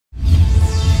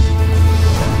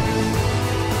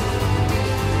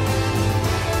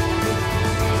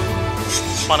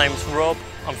My name's Rob,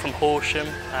 I'm from Horsham,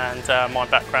 and my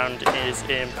background is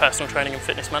in personal training and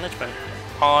fitness management.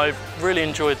 I've really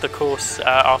enjoyed the course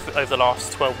over the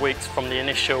last 12 weeks. From the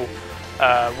initial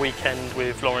weekend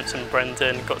with Lawrence and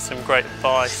Brendan, got some great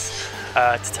advice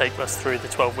to take us through the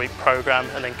 12-week programme,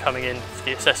 and then coming in for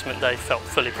the assessment day felt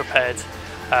fully prepared,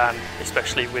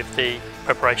 especially with the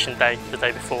preparation day the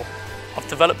day before. I've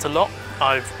developed a lot.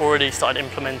 I've already started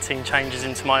implementing changes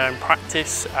into my own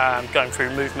practice, going through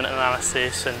movement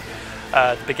analysis and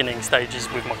the beginning stages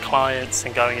with my clients,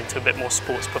 and going into a bit more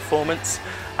sports performance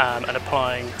and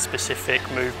applying specific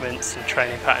movements and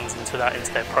training patterns into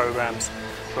their programs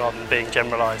rather than being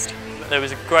generalised. There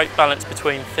was a great balance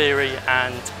between theory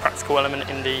and practical element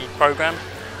in the programme.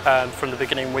 From the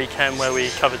beginning weekend, where we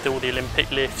covered all the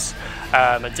Olympic lifts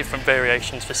and different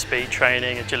variations for speed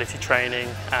training, agility training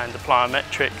and the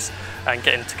plyometrics, and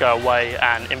getting to go away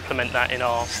and implement that in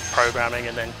our programming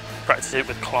and then practice it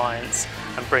with clients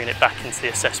and bringing it back into the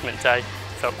assessment day.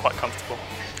 Felt quite comfortable.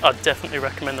 I'd definitely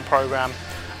recommend the programme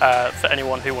for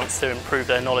anyone who wants to improve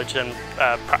their knowledge and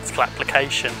practical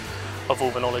application of all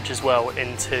the knowledge as well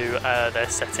into their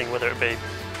setting, whether it be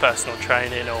personal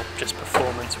training or just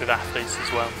performance with athletes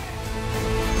as well.